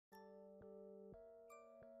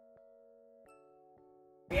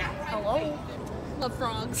Hello? Love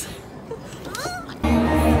frogs.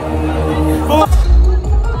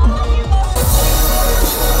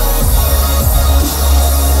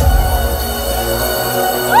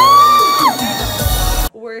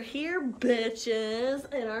 We're here,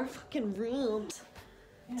 bitches, in our fucking rooms.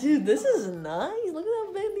 Dude, this is nice. Look at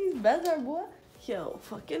how big these beds are, boy. Yo,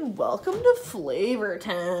 fucking welcome to Flavor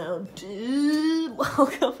Town, dude.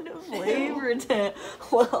 Welcome to Flavor Town.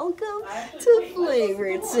 Welcome to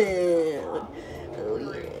Flavor Town. Oh yeah.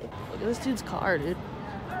 Look at this dude's car, dude.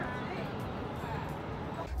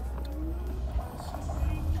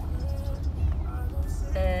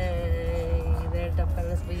 Hey, there's the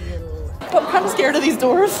Ferris wheel. I'm kind of scared of these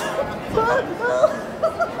doors.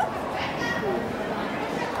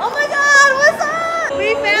 Oh my god, what's up?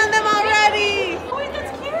 We found them already. Wait,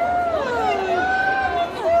 that's cute.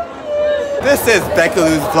 This is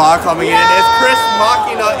Bekaloo's vlog coming in. It's Chris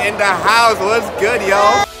Machina in the house. What's good,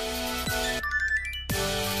 yo?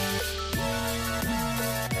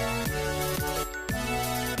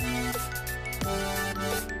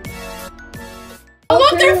 Oh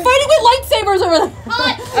look, they're fighting with lightsabers over there.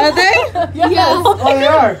 Are they? Yes. Oh, they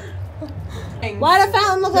are. Why the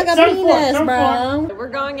fountain look like a penis, bro? We're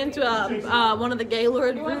going into one of the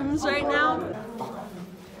Gaylord rooms right now.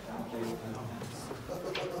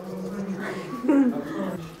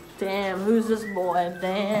 Damn, who's this boy?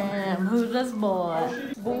 Damn, who's this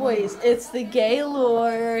boy? Boys, it's the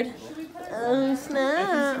Gaylord. Oh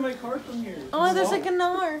snap! Oh, there's a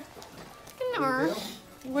Ganar. Ganar.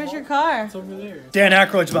 Where's your car? It's over there. Dan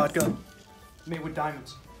Aykroyd's vodka. Made with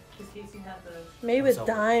diamonds. Made with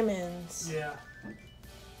diamonds. Yeah.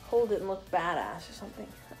 Hold it and look badass or something.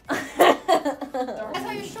 That's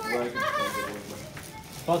how you're short.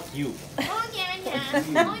 Fuck you. Oh yeah, yeah.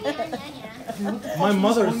 Oh yeah, yeah, yeah. My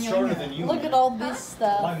mother is shorter than you. Look at all this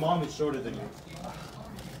stuff. My mom is shorter than you.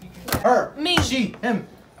 Her. Me. She. Him.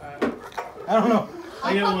 I don't know.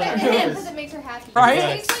 I call it him because it makes her happy. Right?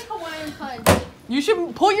 It tastes like Hawaiian punch. You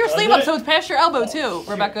should pull your sleeve up so it's past your elbow too,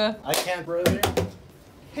 Rebecca. I can't, brother.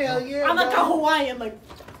 Hell yeah. I'm like a Hawaiian, like.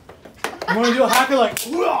 You want to do a hacker like?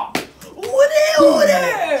 What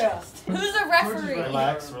Who's the referee?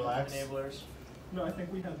 Relax, relax. Enablers. No, I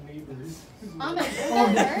think we have neighbors. I'm a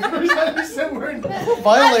neighbor. You said we're I thought he's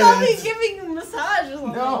violated. giving massages.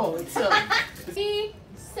 No, it's Ready,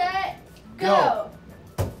 set, go.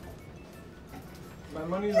 My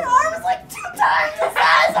money's Your arm is like 2 times the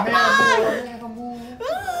size of mine.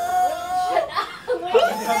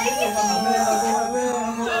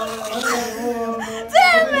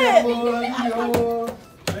 Damn it!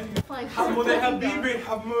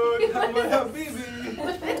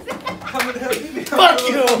 Fuck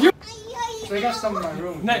you! So I got some in my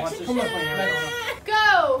room. Next. Come on,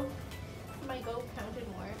 Go. My go counted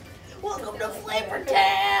more. Welcome to Flavor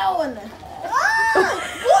Town.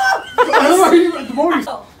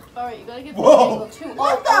 Alright, you gotta get the Whoa. angle too.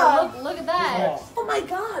 What Look at that. Oh my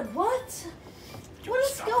god, what? What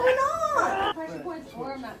is going on? Pressure points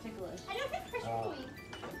or not ticklish. I don't get pressure points.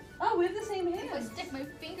 Oh, we have the same If I hands. stick my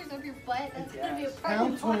fingers up your butt, that's gonna be a pressure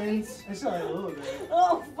Count point. twins. I saw it a little bit.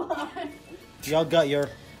 Oh fuck. Y'all got your.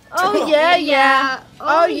 Oh yeah, yeah.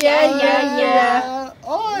 Oh yeah, yeah, yeah.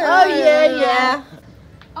 Oh yeah.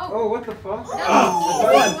 Oh, what the fuck?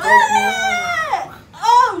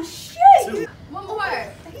 Oh shit! One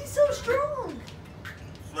more. He's so strong.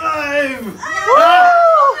 5!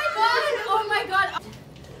 Oh my god.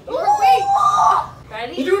 Wait.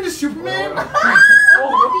 Ready? You doing the Superman?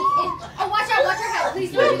 Oh, watch out, watch your head.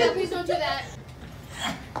 Please don't do that. Please don't do that.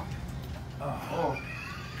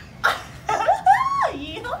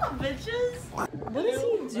 Yeah, bitches. What is he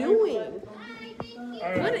doing?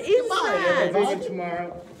 What is that? I'll visit tomorrow.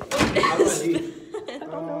 I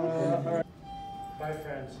don't know. Alright. Bye,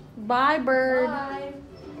 friends. Bye, bird. Bye.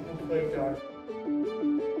 I'm gonna play with dog.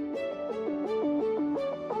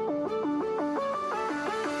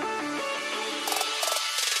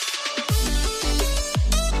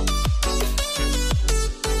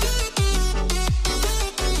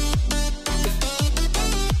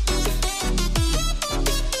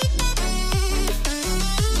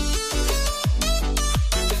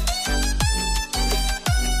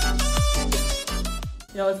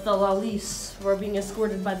 Yo, it's the lollies. We're being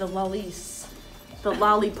escorted by the lollies. The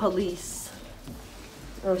lolly police.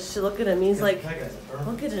 Oh shit, look at him. He's like,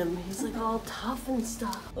 look at him. He's like all tough and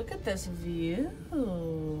stuff. Look at this view.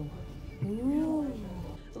 Ooh.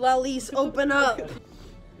 Lollies, open up.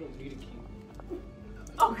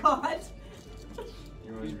 Oh god.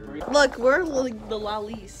 Look, we're like the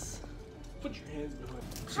lollies. Put your hands behind.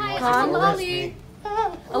 Hi, Con? I'm a lolly.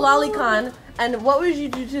 A lolicon. And what would you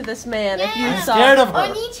do to this man if you saw? Scared of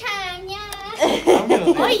her. Oni-chan.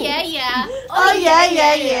 Oh yeah, yeah. Oh yeah,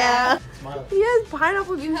 yeah, yeah. Smile. He has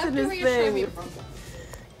pineapple juice in his thing.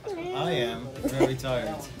 I am very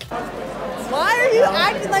tired. Why are you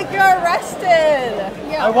acting like you're arrested?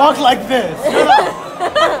 I walk like this. Shut up.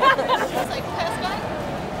 It's like KATSUCON.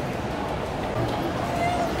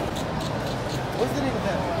 What's the name of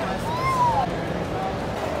that?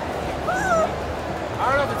 I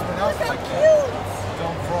don't know if it's pronounced like that.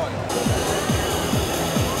 Don't fraud.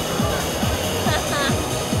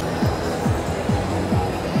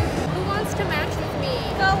 Who wants to match with me?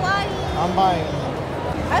 Kawaii. I'm buying them.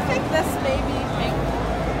 I think this may be pink.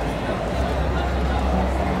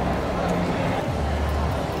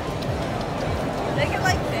 They can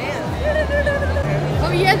like dance.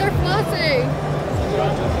 Oh yeah, they're flossing.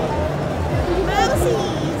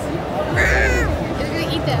 Mousies. They're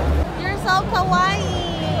gonna eat them. You're so kawaii.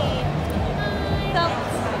 So,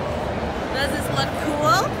 does this look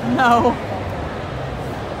cool? No.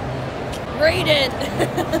 Rated.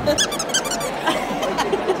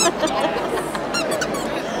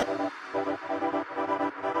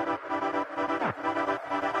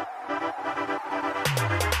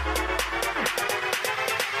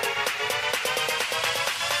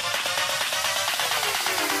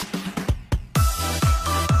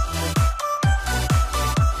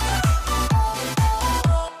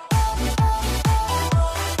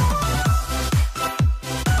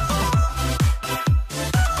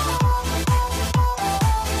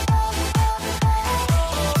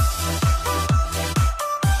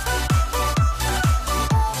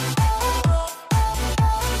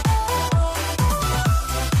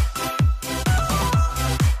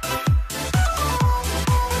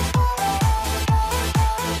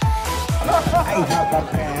 I have a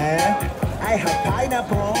pen. I have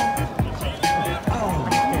pineapple. Oh,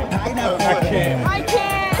 pineapple pen. I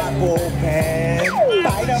can't. Apple pen.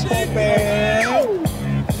 Pineapple pen.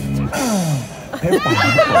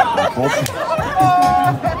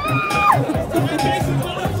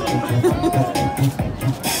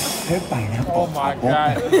 Pineapple. Oh my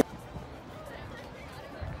god.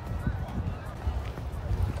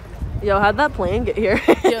 Yo, how'd that plane get here?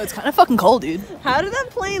 Yo, it's kind of fucking cold, dude. How did that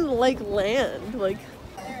plane like land? Like,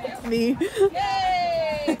 it's me.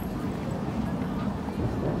 Yay!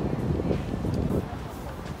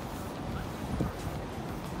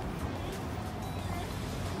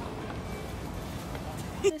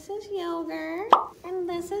 This is yogurt and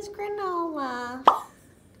this is granola.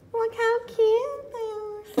 Look how cute they are.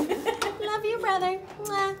 Love you, brother.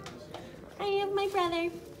 Mwah. I have my brother.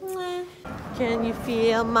 Mwah. Can you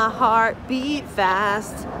feel my heart beat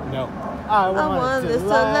fast? No. I want this to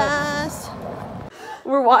last.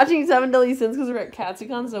 We're watching 7 Deadly Sins because we're at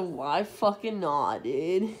KATSUCON, so why fucking not,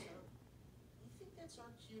 dude? He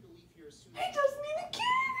doesn't even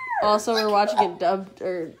care. Also, we're watching it dubbed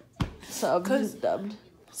or subbed. Dubbed.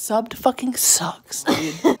 Subbed fucking sucks,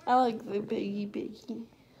 dude. I like the biggie.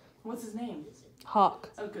 What's his name? Hawk.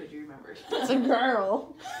 Oh, good, you remembered. It's a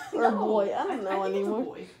girl or a boy. I don't know anymore.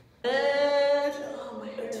 Boy. Oh, my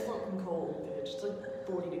hair is fucking cold, bitch. It's like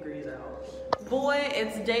 40 degrees out. Boy,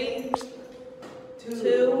 it's day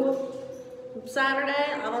 2.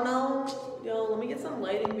 Saturday. I don't know. Yo, let me get some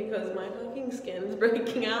lighting because my fucking skin's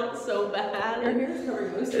breaking out so bad. Your hair's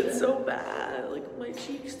covered most of It's so bad. Like my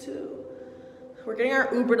cheeks too. We're getting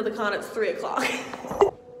our Uber to the con. It's 3 o'clock.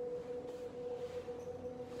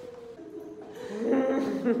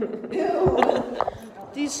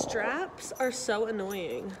 These straps are so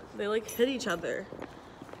annoying. They like hit each other.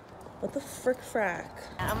 What the frick frack?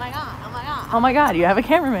 Oh my god, oh my god. Oh my god, you have a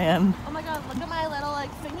cameraman. Oh my god, look at my little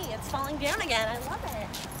like thingy. It's falling down again. I love it.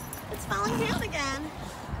 It's falling down again.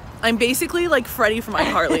 I'm basically like Freddy from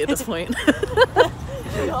iHeartly at this point.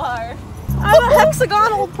 You are. I have a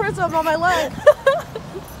hexagonal prism on my leg.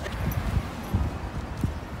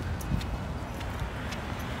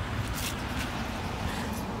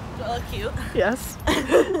 Do I look cute? Yes.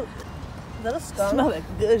 Is that a skunk? Smell that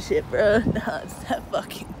good shit, bro. Nah, it's that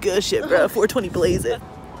fucking good shit, bro. 420 blaze it.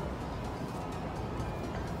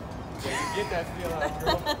 Get that feel out,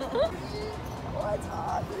 girl. What's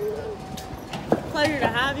hot, dude? Pleasure to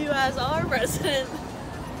have you as our president.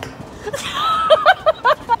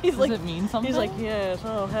 He's Does it mean something? He's like, yes,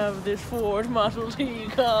 I'll have this Ford Model T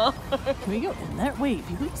car. Can we go in there? Wait,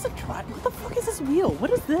 people used to try. What the fuck is this wheel? What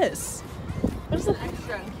is this? There's an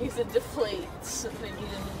extra in case it deflates. If they need a new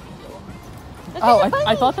wheel. Oh,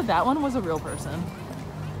 I thought that one was a real person.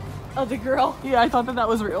 Oh, the girl. Yeah, I thought that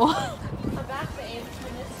was real. I'm back, babe. I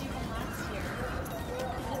missed you from last year. I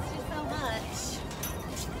missed you so much.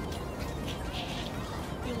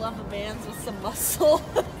 You love a man with some muscle.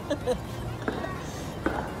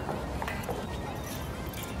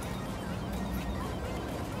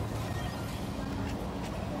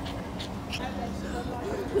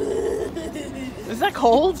 that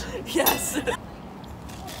cold? Yes.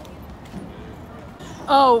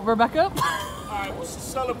 Oh, Rebecca? Alright, what's the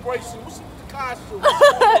celebration? What's the costume?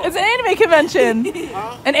 It's an anime convention.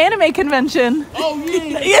 Huh? An anime convention. Oh,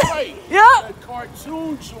 yeah, that's Yeah. right. Yeah. That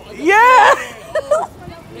cartoon show. Yeah. Oh,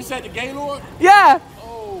 it's at the Gaylord? Yeah.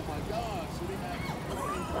 Oh, my God. So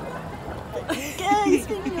they Gay,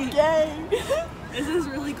 speaking of gay. This is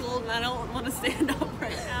really cold and I don't want to stand up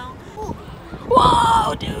right now.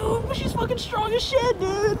 Whoa, dude. She's fucking strong as shit,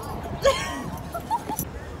 dude.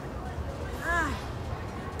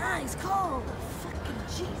 He's cold. Fucking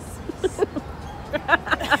Jesus.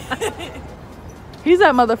 He's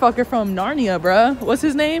that motherfucker from Narnia, bruh. What's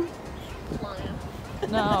his name? Lion.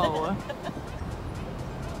 No.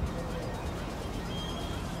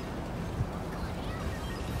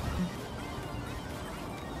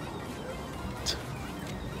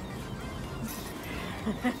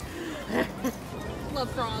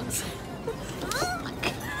 Love frogs.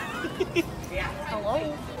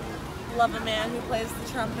 Hello. Love a man who plays the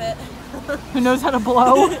trumpet. Who knows how to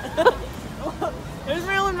blow? There's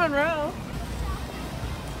Marilyn Monroe.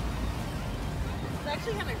 It's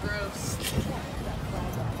actually kind of gross.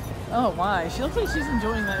 Oh, why? She looks like she's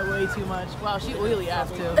enjoying that way too much. Wow, she oily ass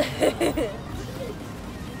too.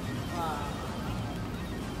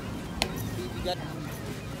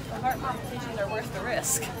 The heart palpitations are worth the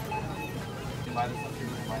risk.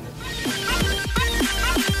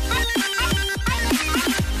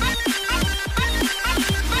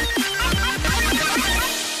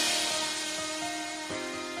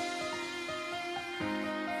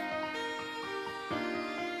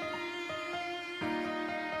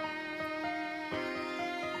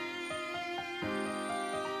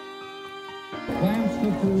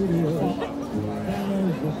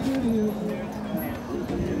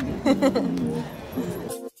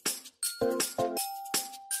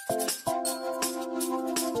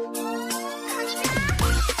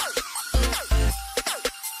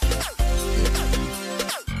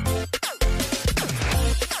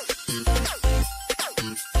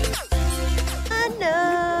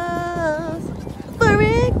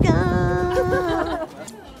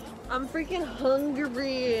 I'm freaking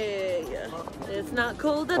hungry. It's not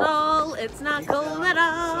cold at all. It's not cold at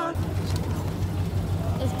all.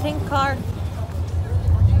 It's pink car.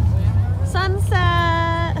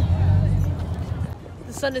 Sunset.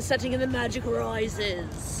 The sun is setting and the magic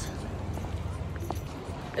rises.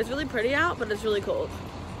 It's really pretty out, but it's really cold.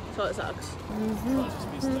 So it sucks.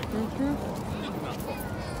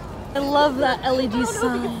 I love that LED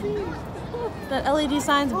sign. That LED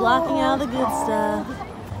sign's blocking out the good stuff.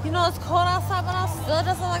 You know it's cold outside, but I'm still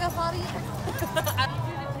just like a party.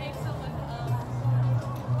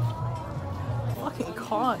 Fucking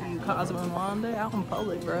caught you, Cosmo Monde, out in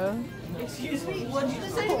public, bro. Excuse me, what did you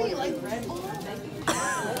just say to me? Like Red Bull?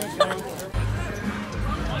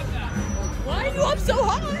 Why are you up so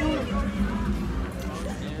high?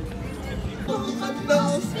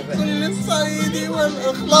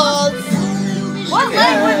 What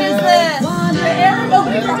language is this? The Arabic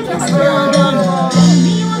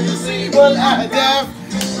والأهداف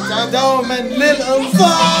دوما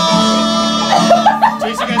للأنصار.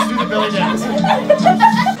 Jason, guys, do the belly dance.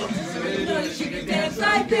 She can dance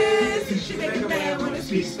like this. She make a man wanna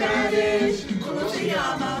speak Spanish. Como se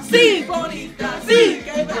llama? Sí, bonita. Sí,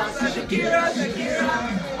 que pasa, Shakira, Shakira.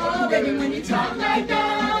 Oh, baby, when you talk like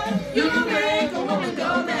that, you make a woman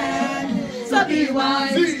go mad. Sabi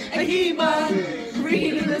wise, and keep on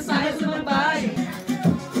reading the signs of my body.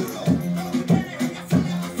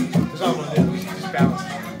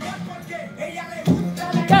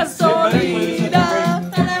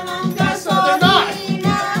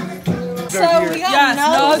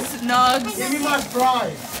 Nugs. Give me my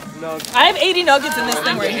fries. I have 80 nuggets in this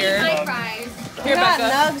thing right here. Fries. Here, We got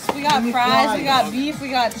Becca. nugs, we got fries, we got beef, we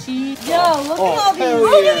got cheese. Yo, look at all these. hell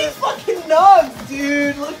Look yeah. at these fucking nugs,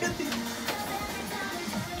 dude. Look at these.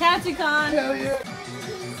 KATSUCON. Hell yeah.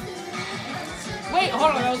 Wait,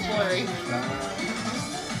 hold on, that was blurry.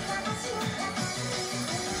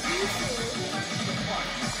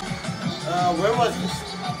 Where was this?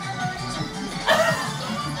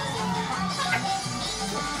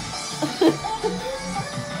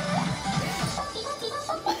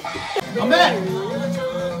 I'm back.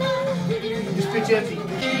 This bitch empty.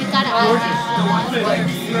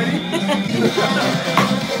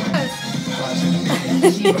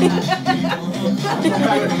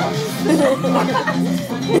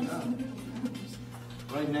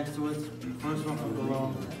 Right next to it, first one from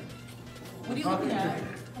below. What are you looking at?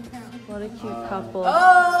 What a cute couple.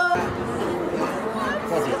 I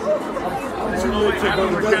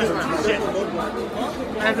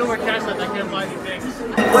have no more cash left. I can't buy anything.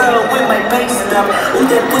 Well, with my bass stuff, ooh,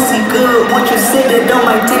 that pussy good. Once you sit it on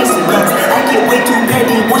my taste buds, I get way too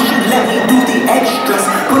petty once you let me do the extras.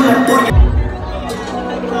 Pull up on your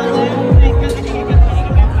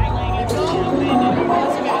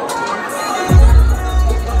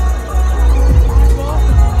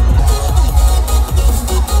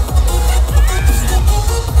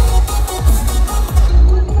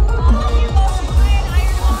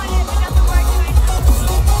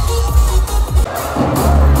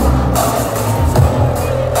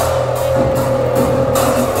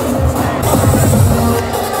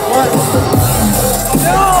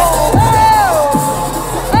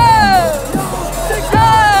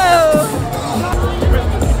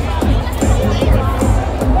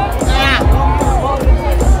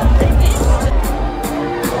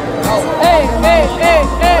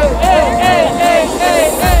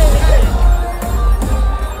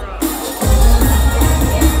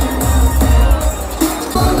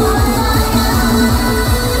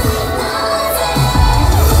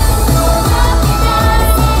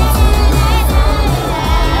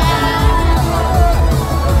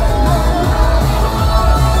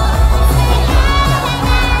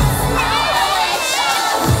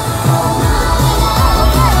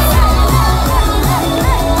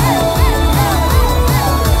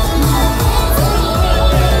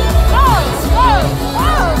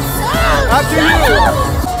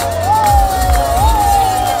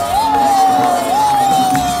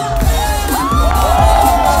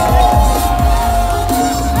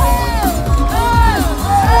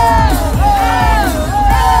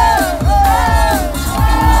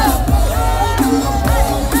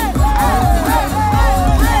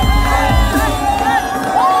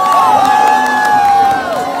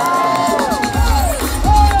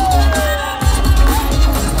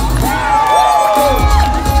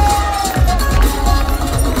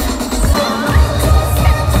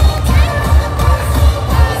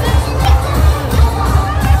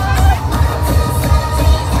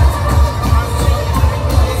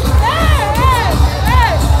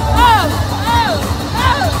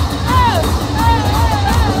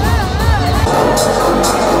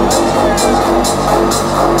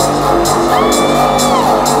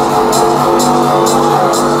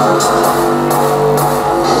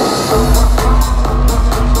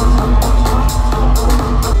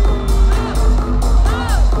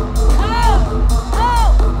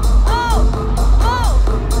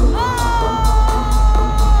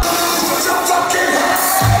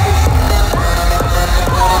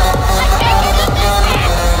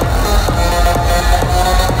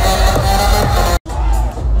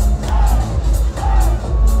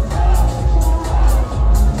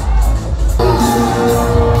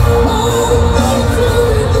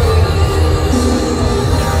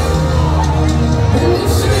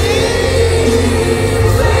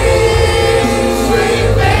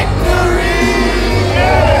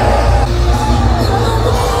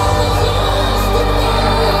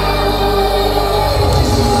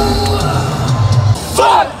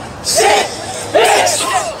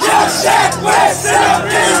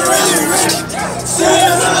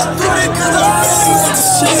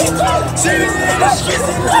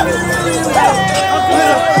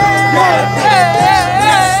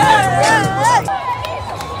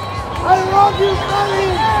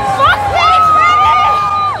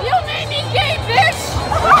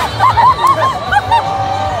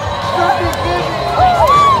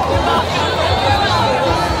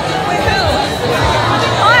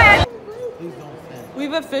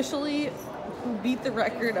We've officially beat the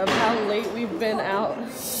record of how late we've been out.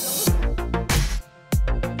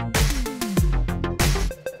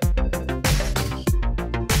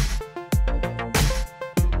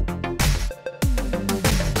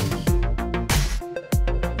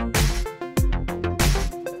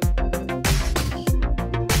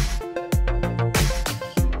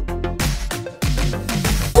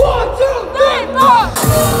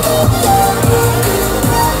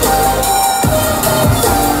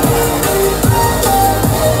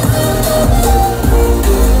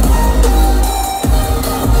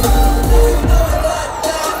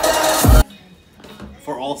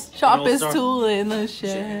 Sharpest tool in the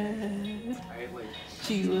shed.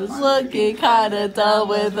 She was looking kinda dumb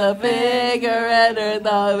with a finger and her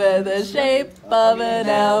thumb in the shape of an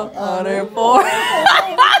L on her forehead.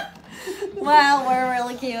 Wow, we're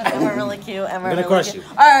really cute and we're really cute and we're really cute.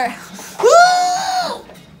 Alright.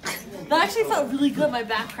 That actually felt really good, my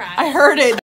back crack. I heard it.